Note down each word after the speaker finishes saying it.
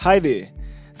Hi there.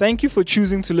 Thank you for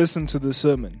choosing to listen to this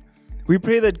sermon. We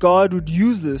pray that God would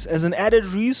use this as an added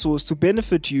resource to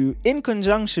benefit you in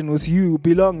conjunction with you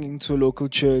belonging to a local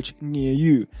church near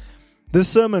you. This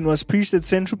sermon was preached at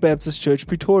Central Baptist Church,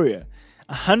 Pretoria.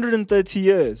 130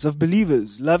 years of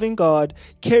believers loving God,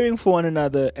 caring for one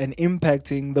another, and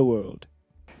impacting the world.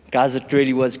 Guys, it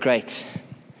really was great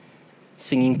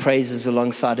singing praises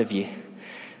alongside of you.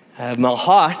 My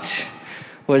heart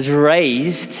was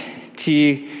raised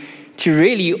to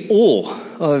really awe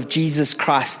of Jesus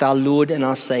Christ, our Lord and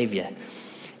our Savior.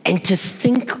 And to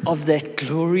think of that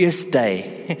glorious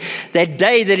day, that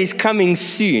day that is coming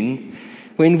soon,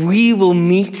 when we will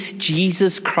meet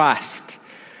Jesus Christ,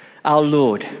 our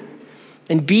Lord,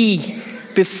 and be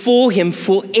before Him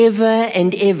forever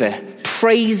and ever,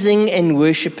 praising and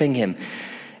worshiping Him.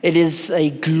 It is a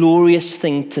glorious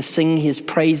thing to sing His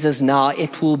praises now.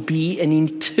 It will be an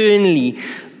eternally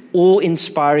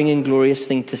awe-inspiring and glorious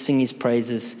thing to sing His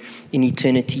praises in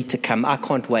eternity to come. I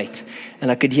can't wait.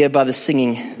 And I could hear by the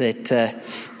singing that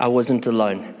I wasn't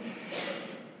alone.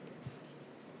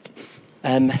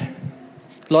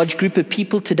 Large group of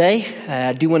people today.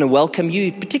 I do want to welcome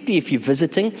you, particularly if you're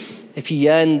visiting. If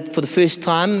you're here for the first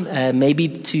time, maybe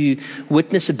to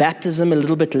witness a baptism a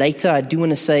little bit later, I do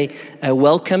want to say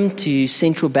welcome to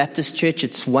Central Baptist Church.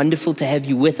 It's wonderful to have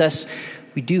you with us.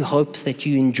 We do hope that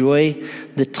you enjoy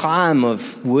the time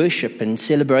of worship and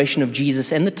celebration of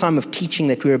Jesus and the time of teaching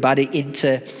that we're about to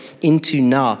enter into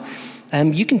now.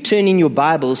 You can turn in your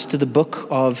Bibles to the book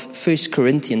of 1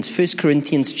 Corinthians. 1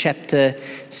 Corinthians chapter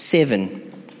 7.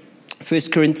 1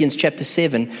 Corinthians chapter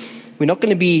 7. We're not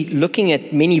going to be looking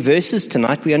at many verses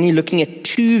tonight. We're only looking at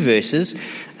two verses,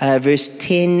 verse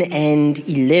 10 and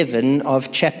 11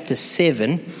 of chapter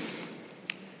 7.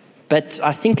 But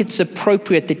I think it's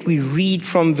appropriate that we read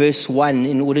from verse 1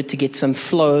 in order to get some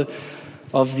flow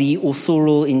of the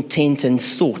authorial intent and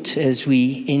thought as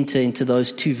we enter into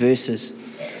those two verses.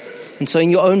 And so in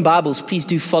your own Bibles, please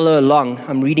do follow along.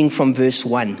 I'm reading from verse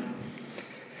 1.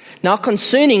 Now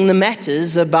concerning the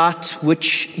matters about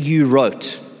which you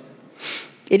wrote,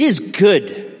 it is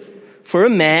good for a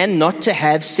man not to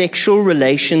have sexual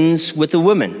relations with a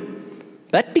woman.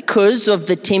 But because of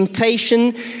the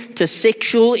temptation to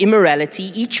sexual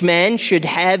immorality, each man should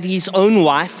have his own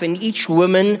wife and each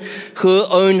woman her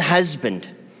own husband.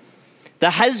 The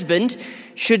husband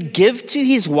should give to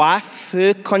his wife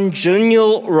her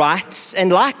congenial rights,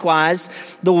 and likewise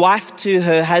the wife to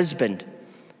her husband.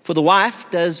 For the wife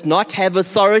does not have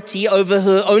authority over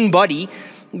her own body,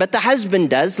 but the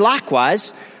husband does.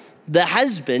 Likewise, the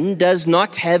husband does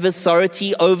not have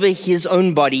authority over his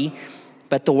own body,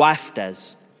 but the wife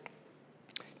does.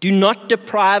 Do not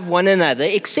deprive one another,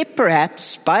 except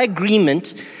perhaps by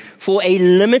agreement for a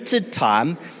limited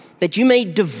time, that you may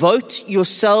devote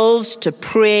yourselves to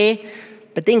prayer,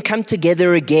 but then come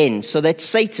together again, so that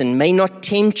Satan may not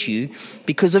tempt you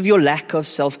because of your lack of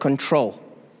self-control.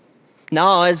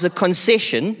 Now, as a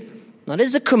concession, not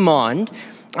as a command,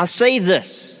 I say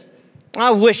this.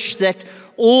 I wish that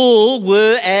all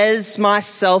were as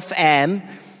myself am,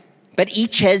 but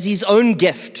each has his own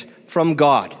gift from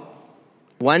God,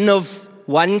 one of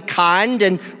one kind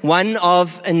and one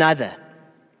of another.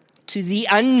 To the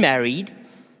unmarried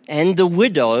and the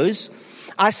widows,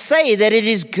 I say that it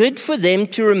is good for them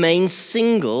to remain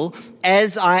single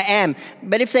as I am.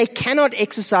 But if they cannot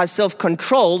exercise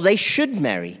self-control, they should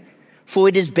marry. For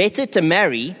it is better to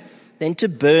marry than to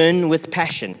burn with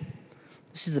passion.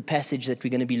 This is the passage that we're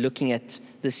going to be looking at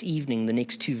this evening, the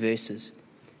next two verses.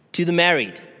 To the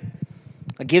married,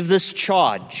 I give this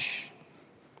charge,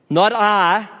 not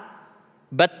I,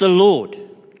 but the Lord.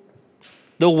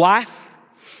 The wife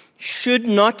should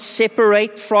not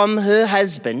separate from her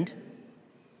husband,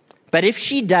 but if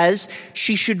she does,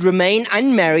 she should remain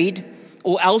unmarried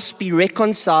or else be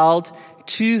reconciled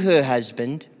to her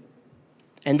husband,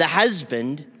 and the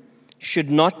husband should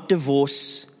not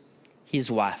divorce his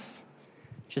wife.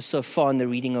 Just so far in the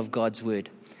reading of God's word.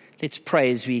 Let's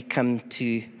pray as we come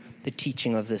to the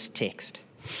teaching of this text.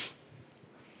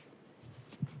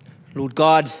 Lord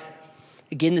God,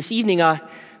 again this evening I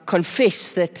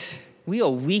confess that we are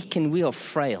weak and we are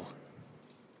frail.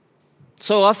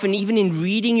 So often, even in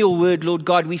reading your word, Lord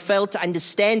God, we fail to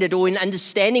understand it, or in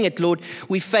understanding it, Lord,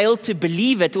 we fail to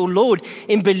believe it, or Lord,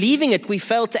 in believing it, we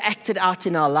fail to act it out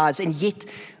in our lives, and yet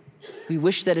we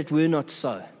wish that it were not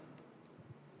so.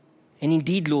 And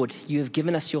indeed, Lord, you have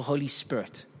given us your Holy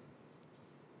Spirit.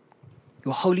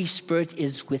 Your Holy Spirit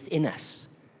is within us.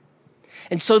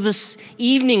 And so this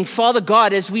evening, Father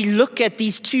God, as we look at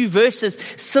these two verses,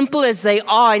 simple as they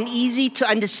are and easy to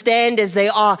understand as they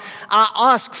are, I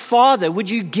ask, Father, would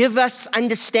you give us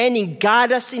understanding,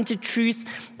 guide us into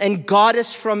truth, and guard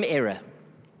us from error?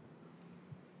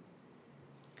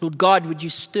 Lord God, would you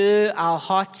stir our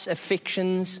hearts'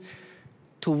 affections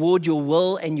toward your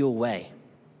will and your way?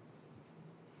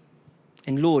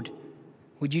 And Lord,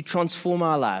 would you transform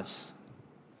our lives,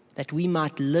 that we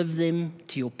might live them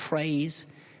to your praise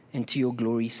and to your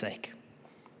glory's sake.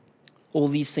 All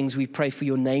these things we pray for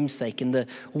your name's sake, in the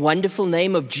wonderful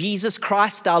name of Jesus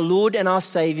Christ, our Lord and our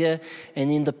Savior,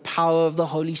 and in the power of the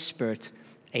Holy Spirit.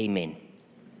 Amen.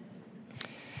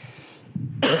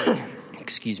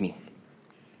 Excuse me.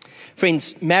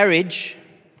 Friends, marriage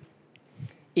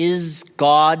is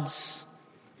God's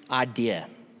idea.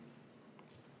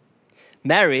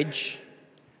 Marriage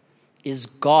is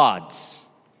God's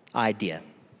idea.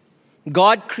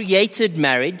 God created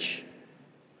marriage,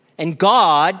 and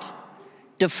God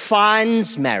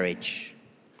defines marriage.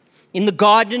 In the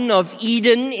Garden of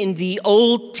Eden in the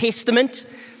Old Testament,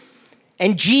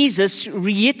 and Jesus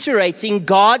reiterating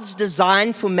God's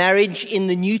design for marriage in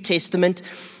the New Testament,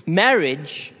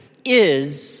 marriage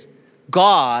is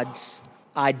God's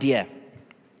idea.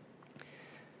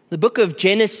 The book of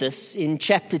Genesis in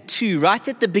chapter 2, right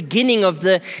at the beginning of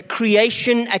the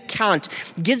creation account,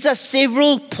 gives us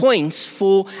several points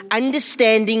for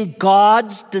understanding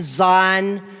God's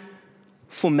design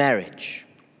for marriage.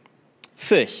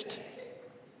 First,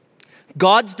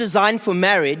 God's design for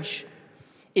marriage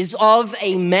is of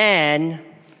a man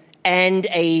and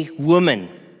a woman.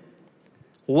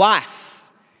 Wife,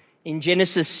 in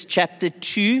Genesis chapter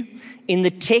 2, in the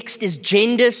text is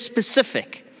gender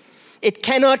specific. It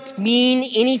cannot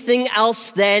mean anything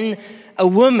else than a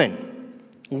woman.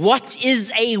 What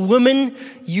is a woman,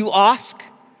 you ask?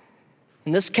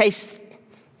 In this case,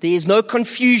 there is no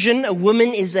confusion. A woman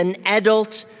is an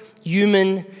adult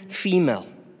human female.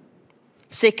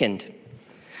 Second,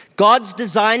 God's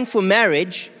design for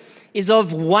marriage is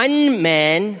of one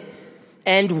man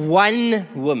and one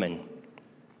woman.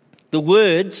 The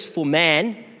words for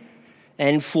man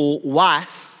and for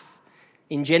wife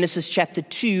in Genesis chapter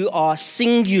 2 are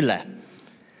singular.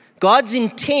 God's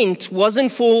intent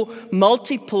wasn't for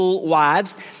multiple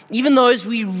wives, even though as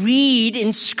we read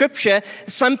in Scripture,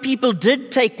 some people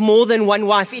did take more than one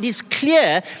wife. It is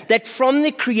clear that from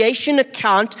the creation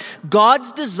account,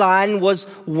 God's design was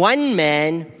one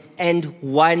man and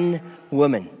one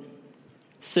woman.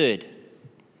 Third,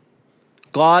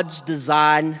 God's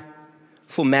design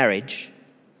for marriage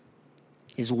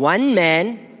is one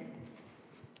man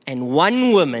and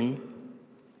one woman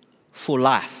for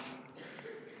life.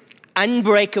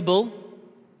 Unbreakable,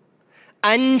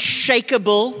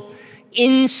 unshakable,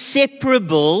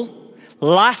 inseparable,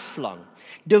 lifelong.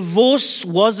 Divorce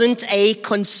wasn't a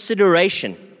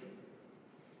consideration.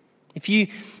 If you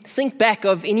think back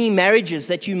of any marriages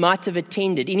that you might have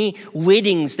attended, any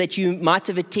weddings that you might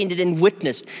have attended and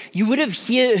witnessed, you would have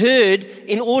heard,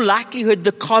 in all likelihood,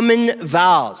 the common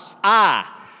vows. I,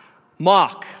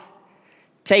 Mark,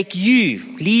 take you,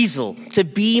 Liesel, to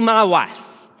be my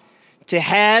wife, to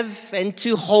have and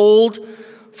to hold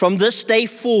from this day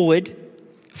forward,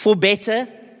 for better,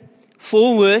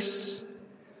 for worse,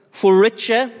 for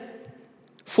richer,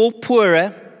 for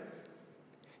poorer,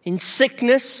 in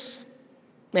sickness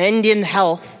and in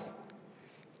health,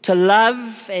 to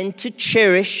love and to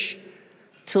cherish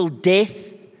till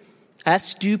death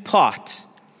us do part,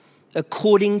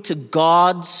 according to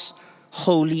God's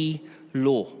holy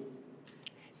law.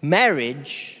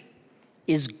 Marriage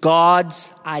is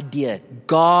God's idea.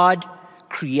 God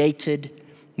created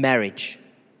marriage.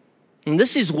 And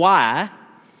this is why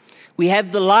we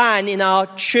have the line in our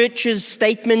church's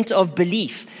statement of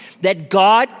belief that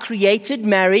God created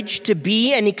marriage to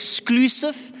be an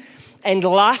exclusive and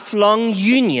lifelong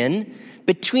union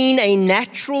between a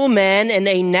natural man and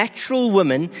a natural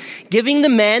woman, giving the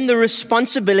man the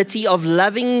responsibility of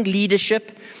loving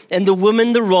leadership and the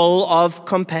woman the role of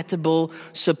compatible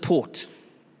support.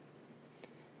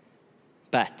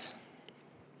 But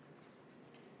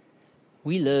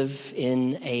we live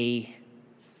in a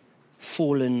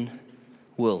fallen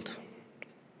world.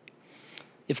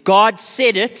 If God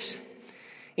said it,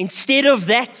 instead of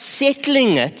that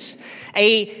settling it,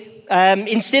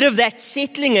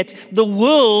 the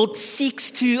world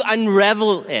seeks to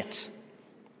unravel it.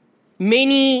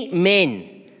 Many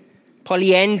men,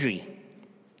 polyandry.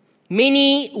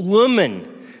 Many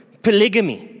women,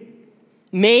 polygamy.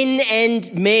 Men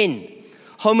and men,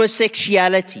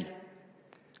 homosexuality.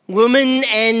 Women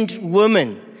and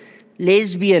women,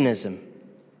 lesbianism.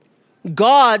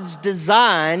 God's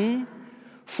design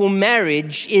for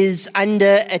marriage is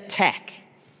under attack.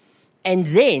 And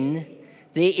then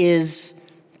there is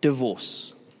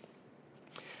divorce.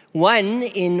 1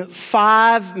 in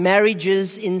 5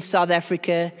 marriages in South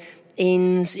Africa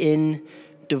ends in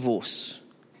divorce.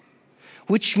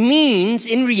 Which means,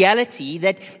 in reality,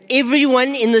 that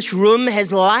everyone in this room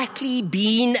has likely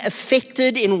been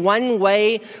affected in one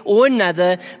way or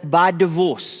another by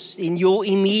divorce in your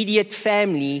immediate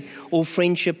family or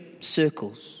friendship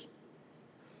circles.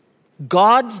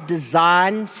 God's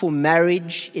design for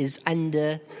marriage is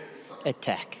under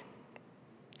attack.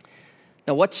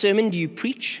 Now, what sermon do you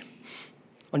preach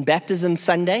on Baptism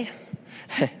Sunday?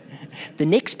 The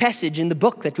next passage in the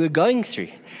book that we're going through.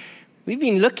 We've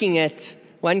been looking at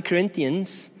 1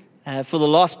 Corinthians for the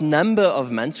last number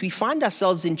of months. We find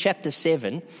ourselves in chapter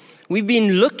 7. We've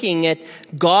been looking at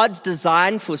God's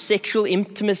design for sexual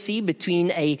intimacy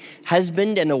between a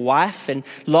husband and a wife. And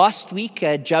last week,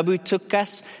 Jabu took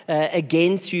us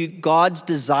again through God's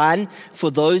design for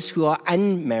those who are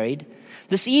unmarried.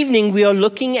 This evening, we are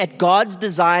looking at God's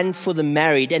design for the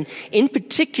married. And in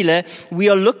particular, we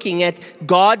are looking at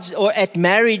at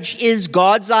marriage is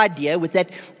God's idea, with that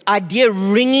idea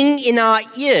ringing in our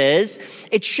ears.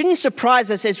 It shouldn't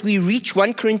surprise us as we reach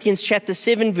 1 Corinthians chapter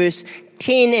 7, verse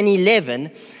 10 and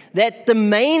 11, that the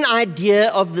main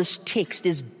idea of this text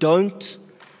is don't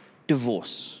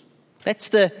divorce. That's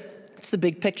the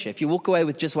big picture. If you walk away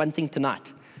with just one thing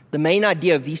tonight, the main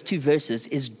idea of these 2 verses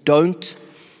is don't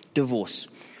divorce.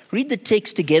 Read the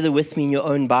text together with me in your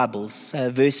own Bibles,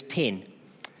 verse 10.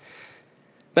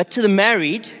 But to the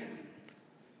married,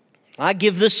 I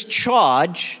give this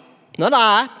charge, not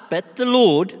I, but the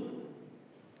Lord.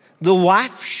 The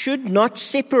wife should not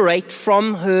separate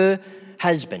from her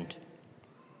husband.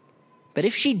 But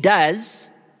if she does,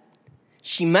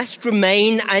 she must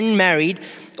remain unmarried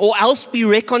or else be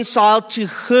reconciled to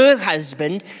her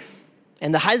husband,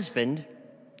 and the husband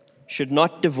should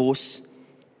not divorce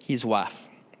his wife.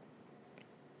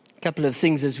 A couple of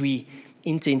things as we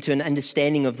enter into an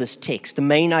understanding of this text. The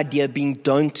main idea being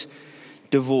don't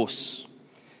divorce.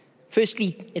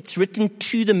 Firstly, it's written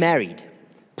to the married.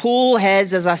 Paul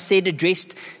has, as I said,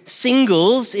 addressed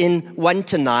singles in 1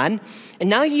 to 9. And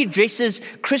now he addresses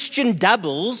Christian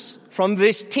doubles from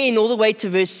verse 10 all the way to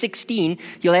verse 16.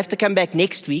 You'll have to come back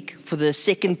next week for the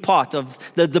second part of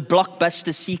the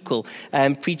blockbuster sequel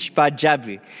preached by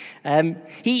Jabu.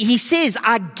 He says,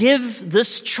 I give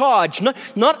this charge, not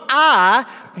I,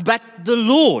 but the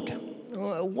Lord.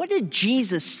 What did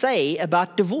Jesus say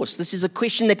about divorce? This is a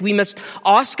question that we must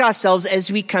ask ourselves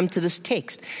as we come to this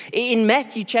text. In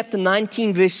Matthew chapter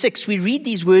 19, verse 6, we read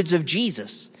these words of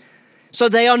Jesus. So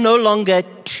they are no longer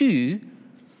 2,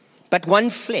 but one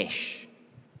flesh.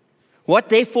 What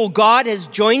therefore God has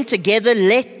joined together,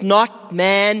 let not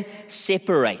man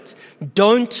separate.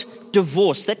 Don't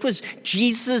divorce. That was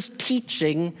Jesus'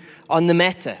 teaching on the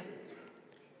matter.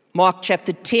 Mark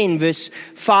chapter 10, verse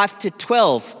 5 to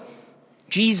 12.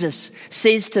 Jesus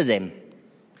says to them,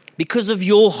 because of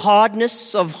your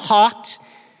hardness of heart,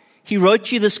 he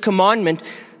wrote you this commandment.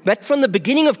 But from the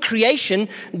beginning of creation,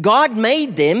 God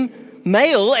made them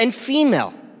male and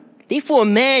female. Therefore, a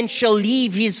man shall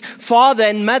leave his father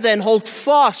and mother and hold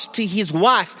fast to his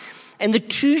wife, and the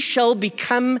two shall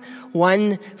become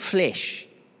one flesh.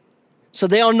 So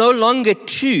they are no longer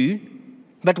 2,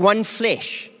 but one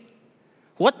flesh.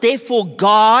 What therefore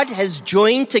God has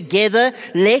joined together,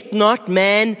 let not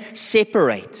man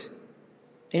separate.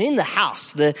 And in the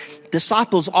house, the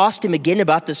disciples asked him again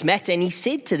about this matter, and he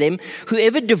said to them,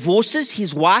 whoever divorces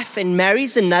his wife and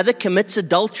marries another commits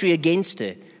adultery against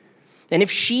her. And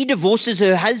if she divorces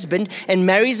her husband and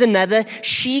marries another,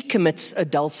 she commits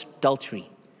adultery.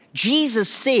 Jesus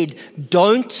said,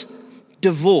 don't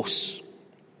divorce.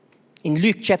 In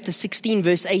Luke chapter 16,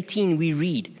 verse 18, we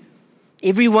read,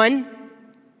 everyone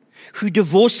who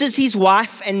divorces his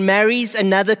wife and marries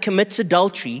another commits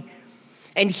adultery,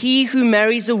 and he who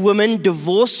marries a woman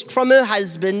divorced from her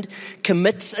husband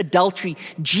commits adultery.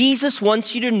 Jesus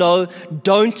wants you to know,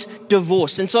 don't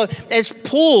divorce. And so as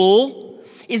Paul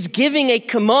is giving a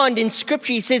command in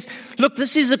Scripture, he says, look,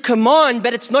 this is a command,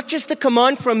 but it's not just a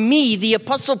command from me, the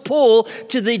Apostle Paul,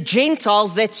 to the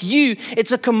Gentiles, that's you.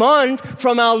 It's a command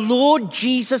from our Lord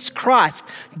Jesus Christ.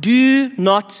 Do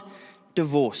not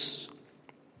divorce.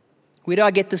 Where do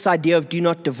I get this idea of do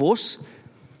not divorce?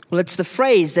 Well, it's the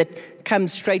phrase that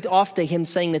comes straight after him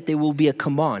saying that there will be a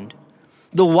command.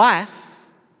 The wife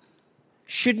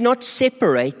should not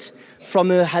separate from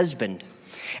her husband.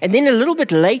 And then a little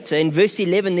bit later in verse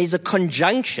 11, there's a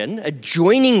conjunction, a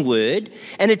joining word,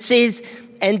 and it says,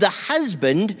 and the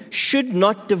husband should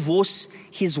not divorce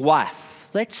his wife.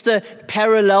 That's the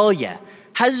parallel here.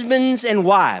 husbands and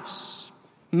wives,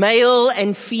 male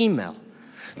and female,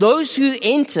 those who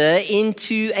enter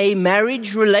into a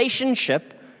marriage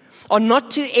relationship are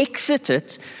not to exit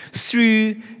it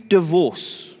through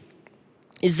divorce.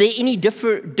 Is there any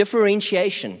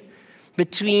differentiation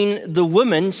between the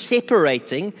woman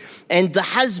separating and the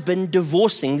husband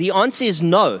divorcing? The answer is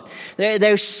no.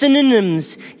 They're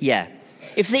synonyms here.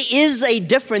 If there is a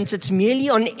difference, it's merely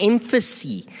on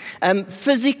emphasis.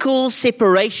 Physical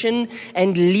separation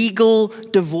and legal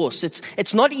divorce.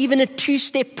 It's not even a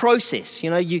two-step process.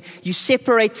 You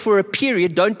separate for a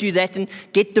period, don't do that, and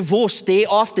get divorced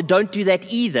thereafter, don't do that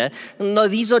either. No,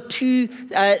 these are two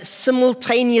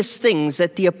simultaneous things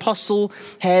that the apostle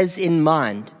has in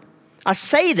mind. I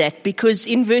say that because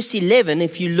in verse 11,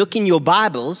 if you look in your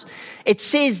Bibles, it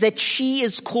says that she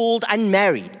is called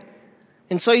unmarried.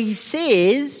 And so he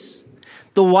says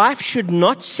the wife should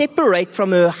not separate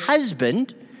from her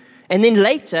husband, and then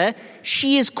later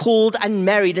she is called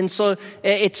unmarried. And so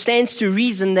it stands to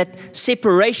reason that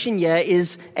separation here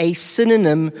is a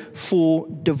synonym for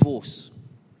divorce.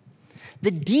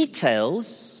 The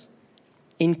details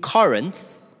in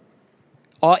Corinth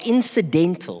are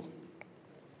incidental.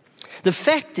 The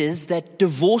fact is that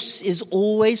divorce is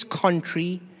always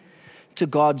contrary to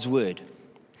God's word.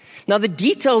 Now, the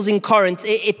details in Corinth,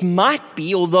 it might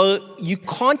be, although you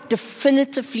can't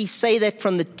definitively say that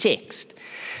from the text,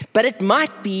 but it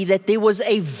might be that there was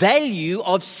a value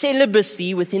of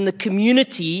celibacy within the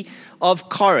community of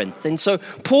Corinth. And so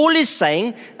Paul is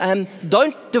saying,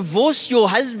 don't divorce your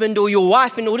husband or your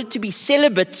wife in order to be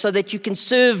celibate so that you can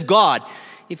serve God.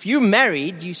 If you're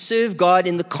married, you serve God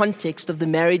in the context of the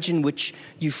marriage in which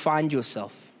you find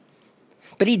yourself.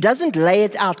 But he doesn't lay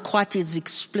it out quite as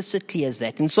explicitly as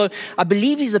that. And so I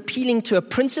believe he's appealing to a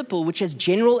principle which has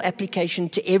general application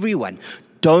to everyone.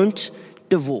 Don't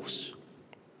divorce.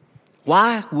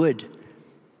 Why would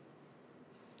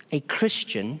a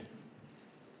Christian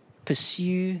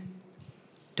pursue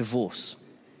divorce?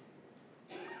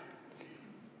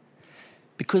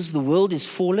 Because the world is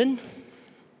fallen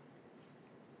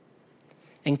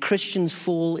and Christians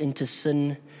fall into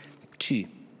sin too.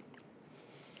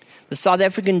 The South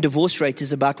African divorce rate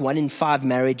is about 1 in 5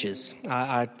 marriages.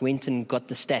 I went and got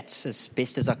the stats as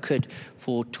best as I could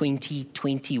for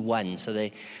 2021, so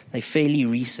they're fairly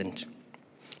recent.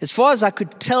 As far as I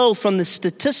could tell from the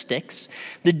statistics,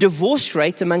 the divorce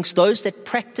rate amongst those that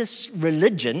practice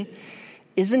religion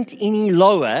isn't any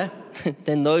lower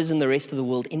than those in the rest of the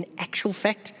world. In actual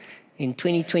fact, in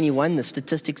 2021, the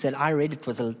statistics that I read, it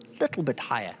was a little bit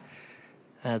higher.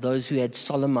 Those who had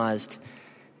solemnized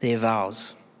their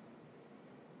vows.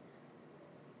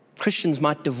 Christians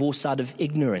might divorce out of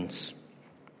ignorance.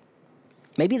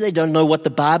 Maybe they don't know what the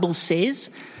Bible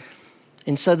says,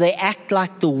 and so they act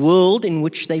like the world in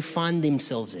which they find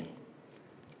themselves in.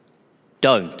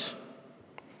 Don't.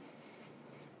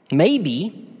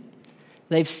 Maybe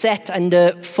they've sat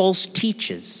under false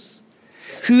teachers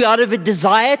who, out of a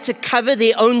desire to cover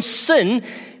their own sin,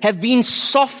 have been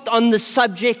soft on the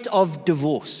subject of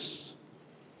divorce.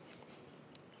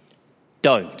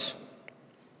 Don't.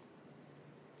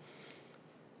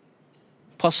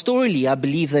 Pastorally, I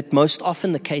believe that most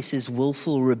often the case is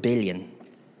willful rebellion.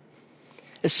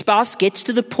 A spouse gets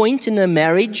to the point in a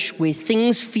marriage where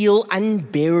things feel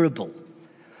unbearable.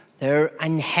 They're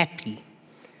unhappy.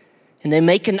 And they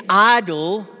make an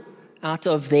idol out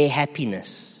of their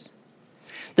happiness.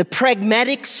 The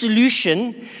pragmatic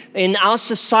solution in our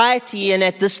society and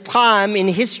at this time in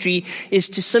history is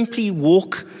to simply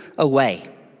walk away.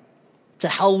 To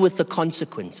hell with the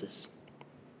consequences.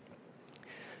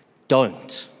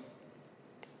 Don't.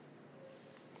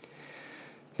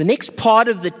 The next part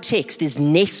of the text is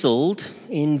nestled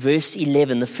in verse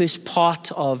 11, the first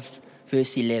part of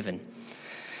verse 11.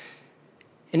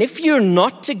 And if you're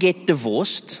not to get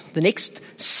divorced, the next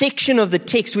section of the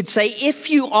text would say, if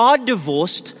you are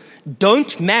divorced,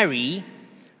 don't marry,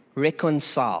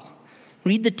 reconcile.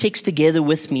 Read the text together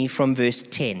with me from verse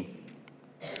 10.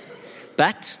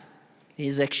 But,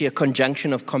 there's actually a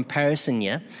conjunction of comparison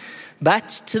here. But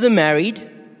to the married,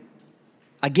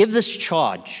 I give this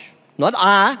charge, not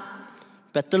I,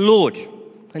 but the Lord.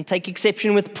 Don't take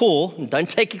exception with Paul, and don't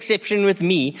take exception with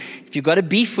me. If you've got a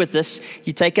beef with this,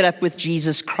 you take it up with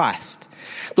Jesus Christ.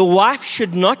 The wife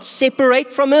should not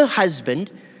separate from her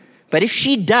husband, but if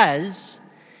she does,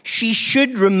 she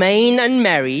should remain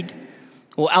unmarried,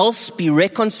 or else be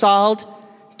reconciled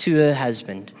to her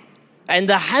husband. And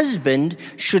the husband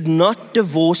should not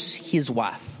divorce his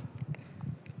wife.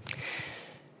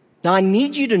 Now, I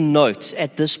need you to note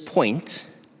at this point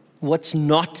what's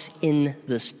not in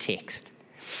this text.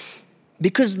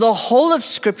 Because the whole of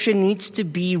Scripture needs to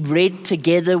be read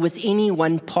together with any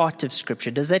one part of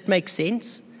Scripture. Does that make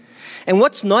sense? And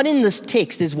what's not in this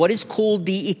text is what is called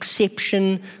the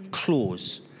exception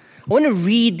clause. I want to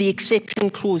read the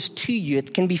exception clause to you.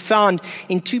 It can be found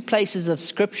in two places of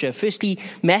Scripture. Firstly,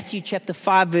 Matthew chapter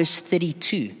 5, verse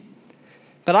 32.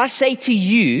 But I say to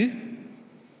you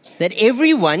that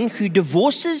everyone who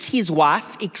divorces his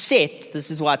wife, except,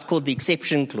 this is why it's called the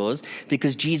exception clause,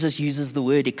 because Jesus uses the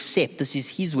word except. This is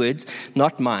his words,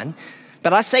 not mine.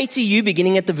 But I say to you,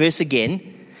 beginning at the verse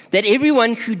again, that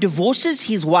everyone who divorces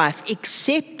his wife,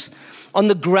 except on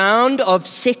the ground of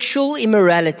sexual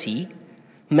immorality,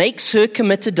 makes her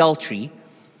commit adultery,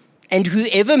 and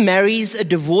whoever marries a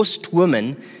divorced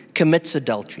woman commits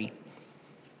adultery.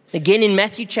 Again, in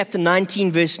Matthew chapter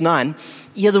 19, verse 9,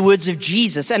 hear the words of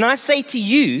Jesus. And I say to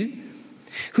you,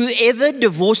 whoever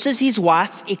divorces his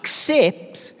wife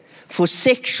except for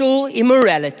sexual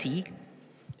immorality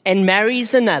and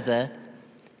marries another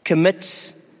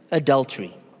commits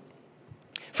adultery.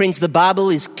 Friends, the Bible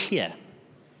is clear.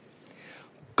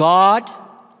 God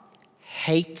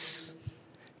hates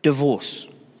divorce.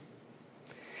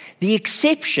 The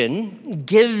exception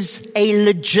gives a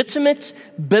legitimate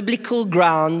biblical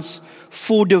grounds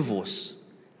for divorce.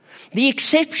 The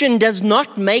exception does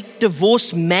not make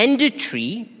divorce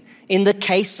mandatory in the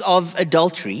case of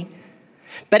adultery,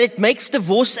 but it makes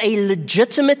divorce a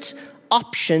legitimate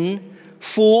option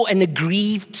for an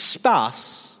aggrieved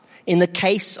spouse in the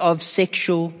case of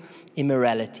sexual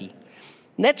immorality.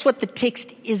 And that's what the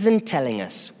text isn't telling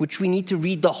us, which we need to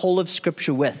read the whole of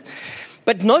Scripture with.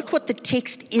 But note what the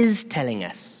text is telling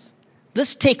us.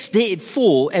 This text,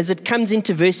 therefore, as it comes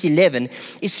into verse 11,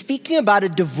 is speaking about a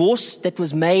divorce that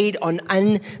was made on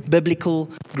unbiblical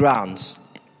grounds.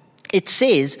 It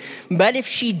says, but if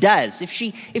she does, if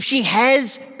she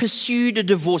has pursued a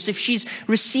divorce, if she's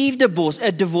received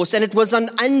a divorce and it was on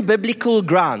unbiblical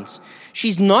grounds,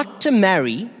 she's not to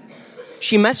marry,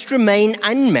 she must remain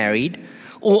unmarried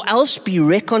or else be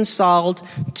reconciled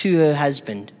to her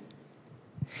husband.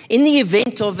 In the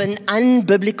event of an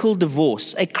unbiblical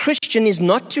divorce, a Christian is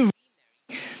not to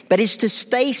remarry, but is to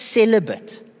stay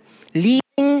celibate,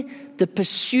 leaving the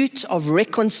pursuit of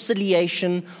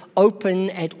reconciliation open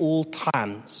at all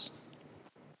times.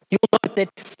 You'll note that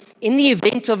in the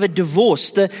event of a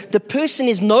divorce, the person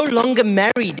is no longer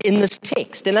married in this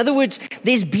text. In other words,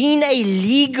 there's been a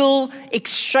legal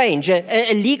exchange,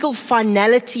 a legal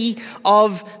finality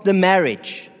of the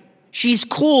marriage. She's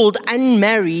called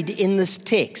unmarried in this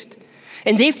text.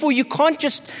 And therefore, you can't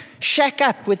just shack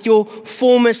up with your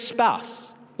former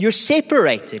spouse. You're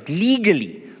separated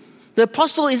legally. The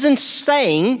apostle isn't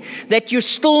saying that you're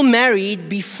still married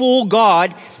before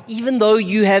God, even though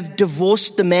you have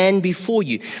divorced the man before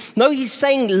you. No, he's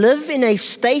saying live in a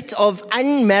state of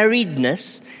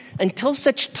unmarriedness until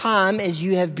such time as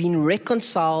you have been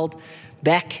reconciled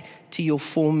back to your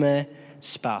former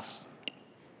spouse.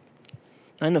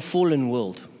 In a fallen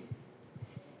world,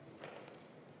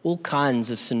 all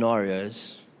kinds of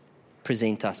scenarios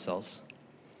present ourselves.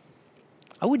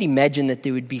 I would imagine that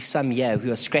there would be some here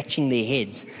who are scratching their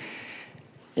heads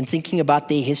and thinking about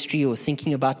their history or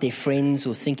thinking about their friends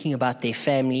or thinking about their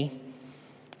family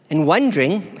and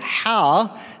wondering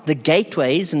how the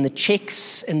gateways and the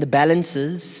checks and the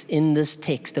balances in this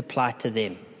text apply to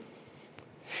them.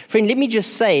 Friend, let me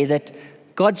just say that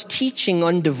God's teaching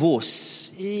on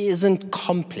divorce isn't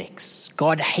complex.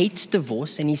 God hates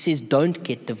divorce and he says don't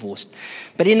get divorced.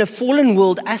 But in a fallen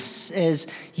world, us as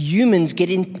humans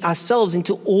get ourselves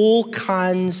into all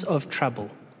kinds of trouble.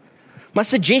 My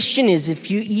suggestion is, if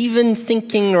you're even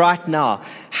thinking right now,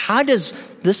 how does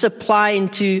this apply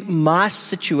into my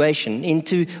situation,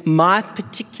 into my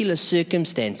particular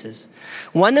circumstances?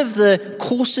 One of the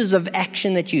courses of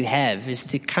action that you have is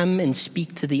to come and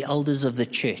speak to the elders of the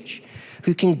church,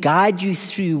 who can guide you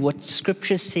through what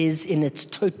Scripture says in its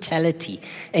totality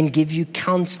and give you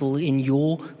counsel in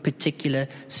your particular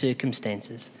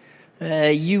circumstances.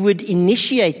 You would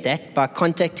initiate that by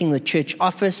contacting the church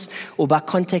office or by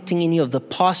contacting any of the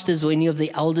pastors or any of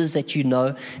the elders that you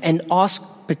know and ask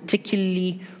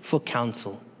particularly for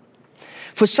counsel.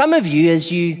 For some of you,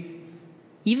 as you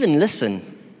even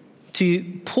listen to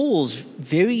Paul's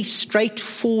very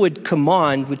straightforward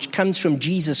command, which comes from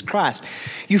Jesus Christ,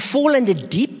 you fall under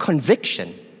deep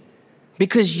conviction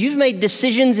because you've made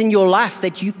decisions in your life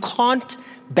that you can't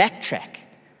backtrack.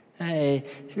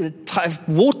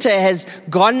 Water has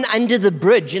gone under the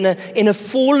bridge. In a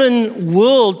fallen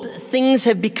world, things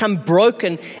have become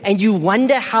broken, and you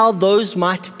wonder how those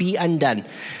might be undone.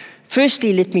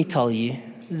 Firstly, let me tell you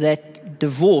that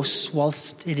divorce,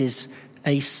 whilst it is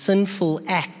a sinful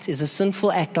act is a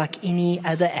sinful act like any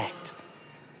other act.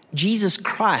 Jesus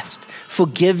Christ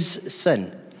forgives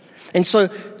sin. And so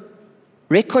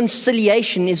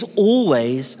reconciliation is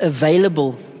always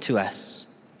available to us.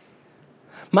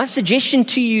 My suggestion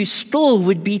to you still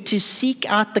would be to seek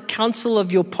out the counsel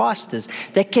of your pastors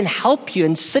that can help you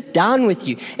and sit down with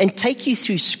you and take you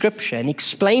through Scripture and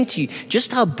explain to you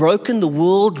just how broken the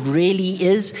world really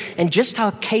is and just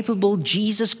how capable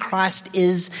Jesus Christ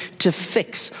is to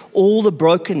fix all the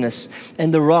brokenness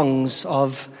and the wrongs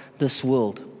of this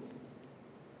world.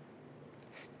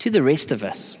 To the rest of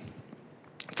us,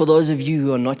 for those of you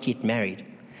who are not yet married,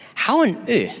 how on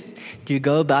earth do you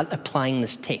go about applying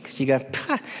this text? You go,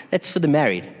 that's for the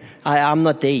married. I'm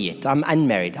not there yet. I'm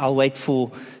unmarried. I'll wait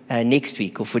for next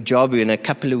week or for Jabu in a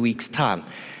couple of weeks' time.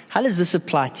 How does this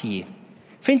apply to you?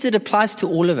 Friends, it applies to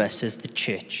all of us as the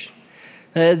church.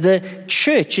 The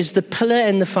church is the pillar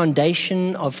and the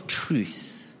foundation of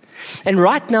truth. And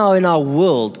right now in our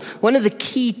world, one of the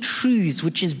key truths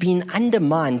which has been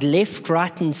undermined left,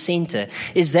 right, and center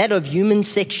is that of human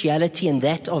sexuality and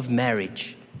that of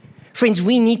marriage. Friends,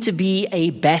 we need to be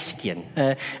a bastion,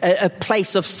 a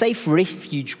place of safe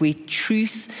refuge where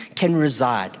truth can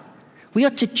reside. We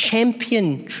are to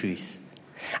champion truth.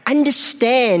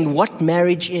 Understand what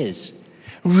marriage is.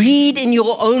 Read in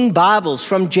your own Bibles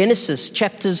from Genesis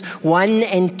chapters 1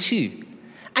 and 2.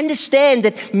 Understand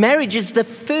that marriage is the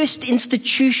first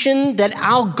institution that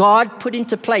our God put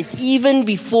into place, even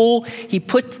before He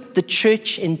put the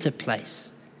church into place.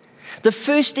 The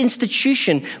first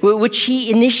institution which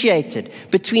He initiated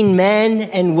between man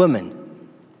and woman.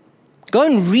 Go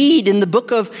and read in the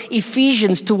book of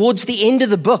Ephesians towards the end of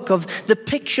the book of the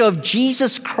picture of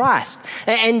Jesus Christ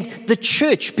and the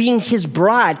church being His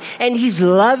bride and His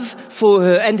love for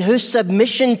her and her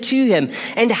submission to Him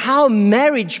and how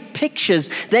marriage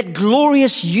pictures that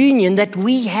glorious union that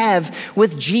we have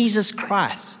with Jesus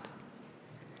Christ.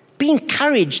 Be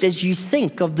encouraged as you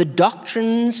think of the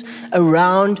doctrines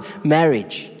around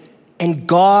marriage and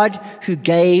God who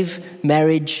gave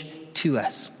marriage to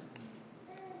us.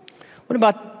 What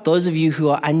about those of you who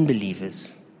are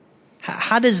unbelievers?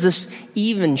 How does this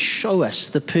even show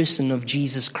us the person of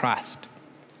Jesus Christ?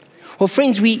 Well,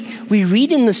 friends, we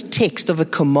read in this text of a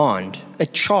command, a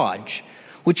charge,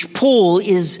 which Paul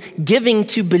is giving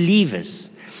to believers.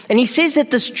 And he says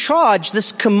that this charge,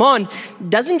 this command,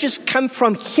 doesn't just come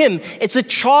from him. It's a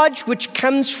charge which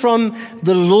comes from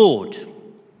the Lord.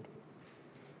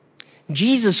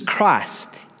 Jesus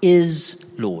Christ is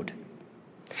Lord.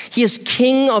 He is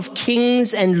King of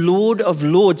kings and Lord of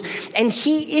lords. And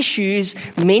He issues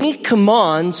many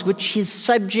commands which His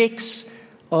subjects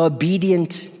are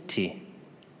obedient to.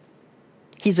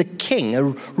 He's a king, a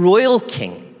royal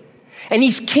king. And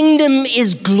His kingdom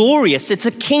is glorious. It's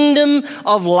a kingdom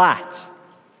of light.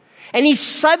 And His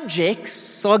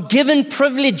subjects are given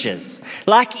privileges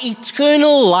like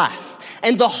eternal life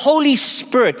and the Holy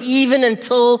Spirit, even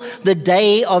until the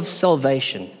day of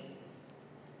salvation.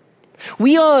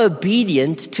 We are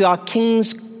obedient to our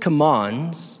King's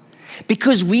commands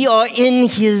because we are in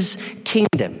His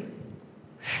kingdom.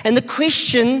 And the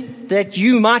question that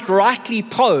you might rightly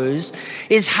pose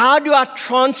is, how do I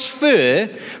transfer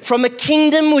from a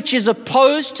kingdom which is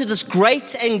opposed to this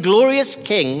great and glorious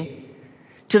King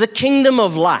to the kingdom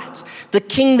of light, the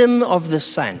kingdom of the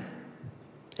Son?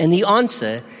 And the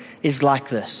answer is like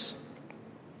this.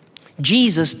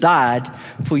 Jesus died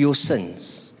for your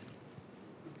sins.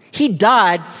 He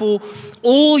died for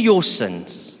all your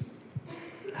sins.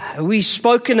 We've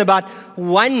spoken about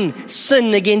one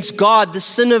sin against God, the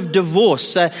sin of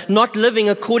divorce, not living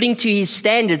according to His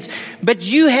standards. But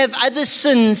you have other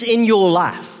sins in your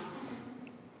life.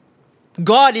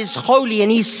 God is holy and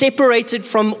He's separated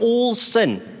from all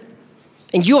sin.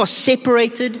 And you are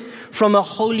separated from a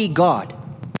holy God.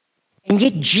 And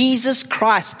yet Jesus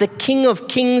Christ, the King of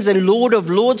kings and Lord of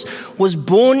lords, was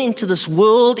born into this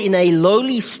world in a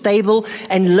lowly stable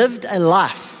and lived a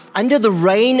life under the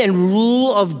reign and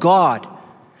rule of God,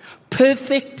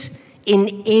 perfect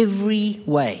in every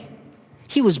way.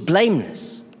 He was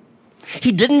blameless.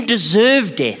 He didn't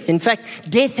deserve death. In fact,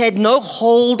 death had no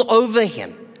hold over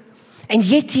Him. And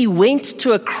yet He went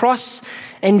to a cross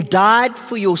and died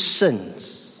for your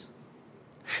sins.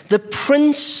 The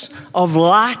Prince of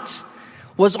Light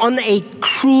was on a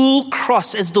cruel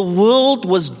cross as the world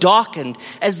was darkened,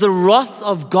 as the wrath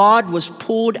of God was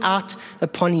poured out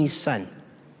upon His Son.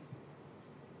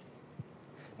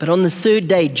 But on the third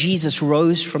day, Jesus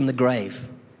rose from the grave.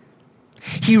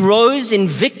 He rose in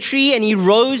victory and He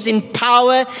rose in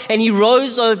power and He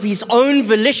rose of His own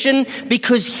volition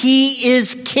because He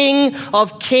is King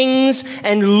of kings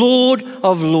and Lord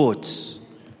of lords.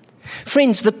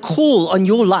 Friends, the call on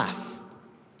your life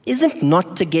isn't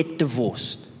not to get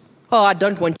divorced. Oh, I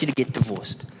don't want you to get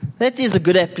divorced. That is a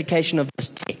good application of this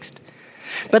text.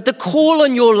 But the call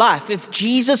on your life, if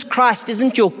Jesus Christ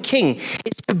isn't your king,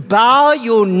 is to bow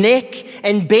your neck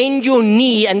and bend your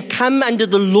knee and come under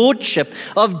the lordship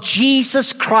of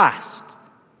Jesus Christ.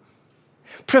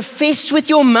 Profess with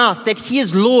your mouth that He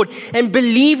is Lord and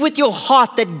believe with your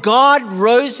heart that God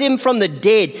rose Him from the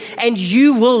dead and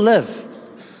you will live.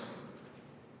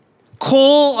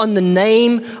 Call on the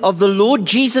name of the Lord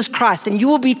Jesus Christ and you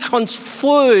will be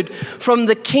transferred from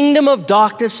the kingdom of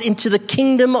darkness into the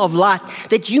kingdom of light,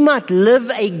 that you might live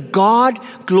a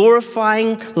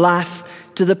God-glorifying life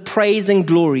to the praise and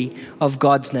glory of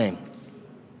God's name.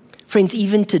 Friends,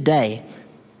 even today,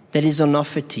 that is on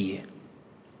offer to you.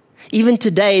 Even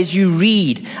today, as you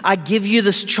read, I give you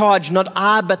this charge, not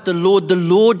I, but the Lord. The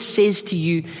Lord says to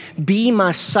you, be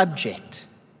my subject.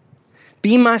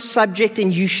 Be my subject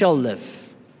and you shall live.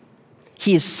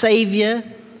 He is Savior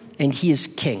and He is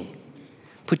King.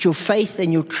 Put your faith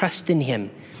and your trust in Him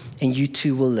and you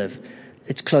too will live.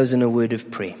 Let's close in a word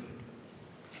of prayer.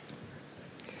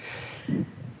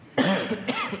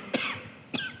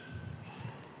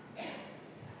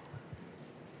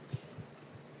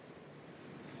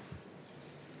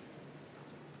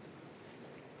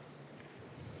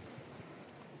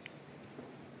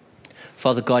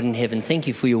 Father God in heaven, thank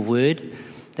you for your word,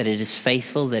 that it is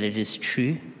faithful, that it is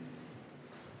true.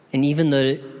 And even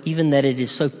that it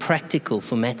is so practical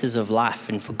for matters of life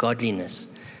and for godliness,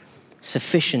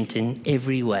 sufficient in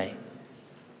every way.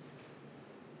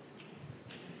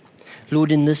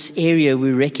 Lord, in this area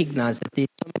we recognize that there's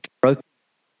so much brokenness,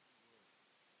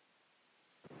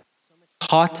 so much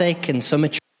heartache and so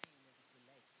much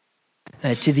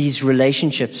to these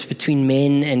relationships between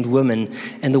men and women,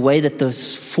 and the way that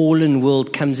this fallen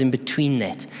world comes in between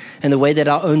that, and the way that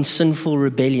our own sinful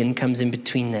rebellion comes in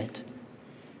between that.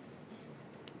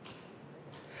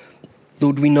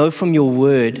 Lord, we know from your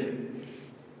word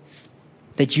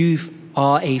that you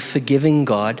are a forgiving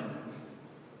God.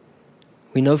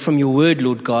 We know from your word,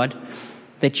 Lord God,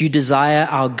 that you desire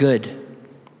our good.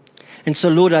 And so,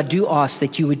 Lord, I do ask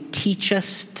that you would teach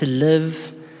us to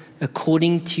live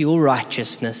according to your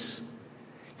righteousness,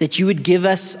 that you would give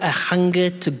us a hunger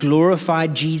to glorify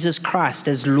Jesus Christ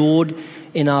as Lord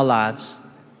in our lives,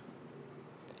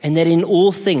 and that in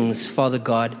all things, Father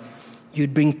God, you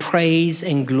would bring praise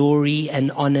and glory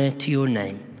and honor to your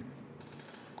name.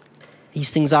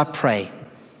 These things I pray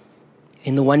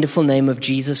in the wonderful name of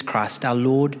Jesus Christ, our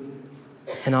Lord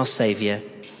and our Savior.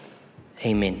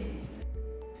 Amen.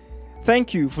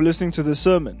 Thank you for listening to this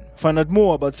sermon. Find out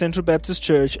more about Central Baptist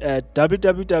Church at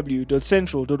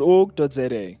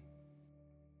www.central.org.za.